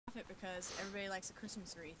it because everybody likes a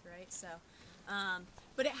Christmas wreath, right? So,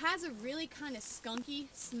 but it has a really kind of skunky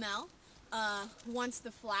smell once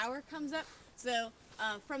the flower comes up. So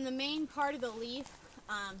from the main part of the leaf,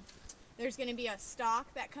 there's going to be a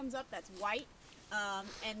stalk that comes up that's white.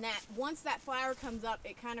 And that once that flower comes up,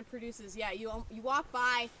 it kind of produces, you walk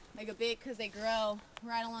by like a big, because they grow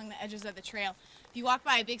right along the edges of the trail. If you walk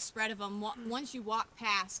by a big spread of them, once you walk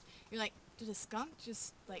past, you're like, did a skunk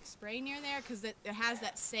just like spray near there? Because it has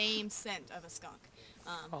that same scent of a skunk.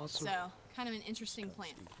 Awesome. So kind of an interesting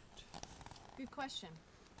plant. Good question.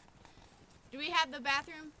 Do we have the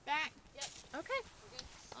bathroom back? Yep. Okay.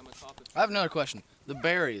 I have another question. The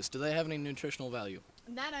berries, do they have any nutritional value?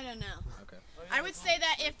 That I don't know. Okay. I would say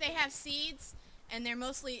that if they have seeds and they're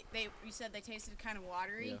mostly, you said they tasted kind of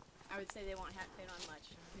watery, Yeah. I would say they don't have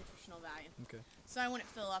much nutritional value. Okay. So I wouldn't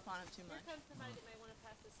fill up on them too much. Here comes somebody that may want to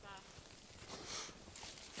pass this by.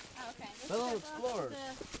 Oh, okay. Fellow explorers.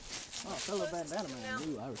 Oh, fellow bandana man.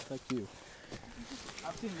 Ooh, I respect you.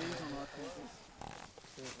 I've seen these on our campus.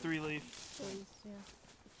 3-leaf.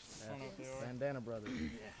 Bandana brothers.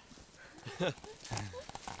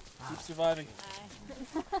 Keep surviving.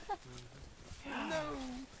 No.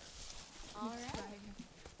 All right.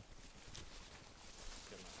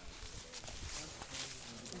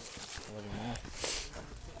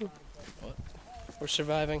 What? We're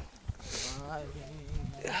surviving.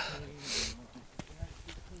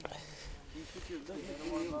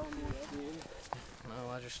 No,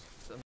 I just